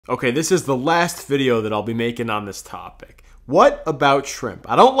Okay, this is the last video that I'll be making on this topic. What about shrimp?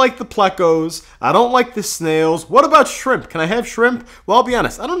 I don't like the plecos. I don't like the snails. What about shrimp? Can I have shrimp? Well, I'll be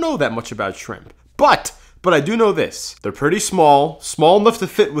honest, I don't know that much about shrimp. But I do know this. They're pretty small enough to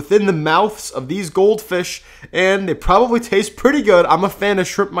fit within the mouths of these goldfish, and they probably taste pretty good. I'm a fan of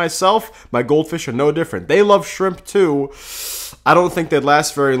shrimp myself. My goldfish are no different. They love shrimp too. I don't think they'd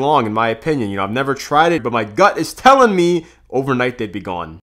last very long, in my opinion. I've never tried it, but my gut is telling me overnight they'd be gone.